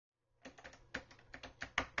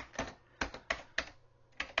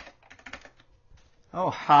Oh,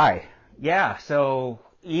 hi. Yeah, so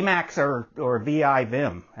Emacs or VI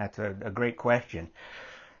Vim? That's a great question.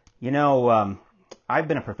 You know, I've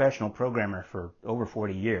been a professional programmer for over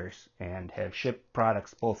 40 years and have shipped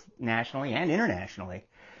products both nationally and internationally.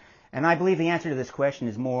 And I believe the answer to this question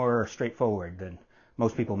is more straightforward than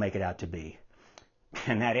most people make it out to be.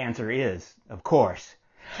 And that answer is, of course,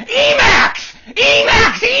 Emacs!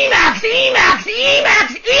 Emacs! Emacs! Emacs!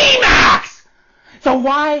 Emacs! Emacs! So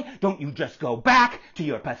why don't you just go back to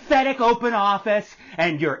your pathetic open office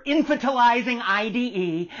and your infantilizing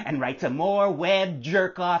IDE and write some more web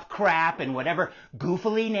jerk-off crap in whatever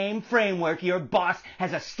goofily named framework your boss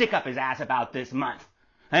has a stick up his ass about this month?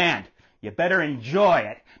 And you better enjoy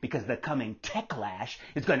it, because the coming techlash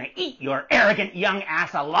is going to eat your arrogant young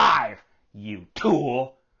ass alive, you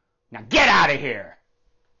tool. Now get out of here!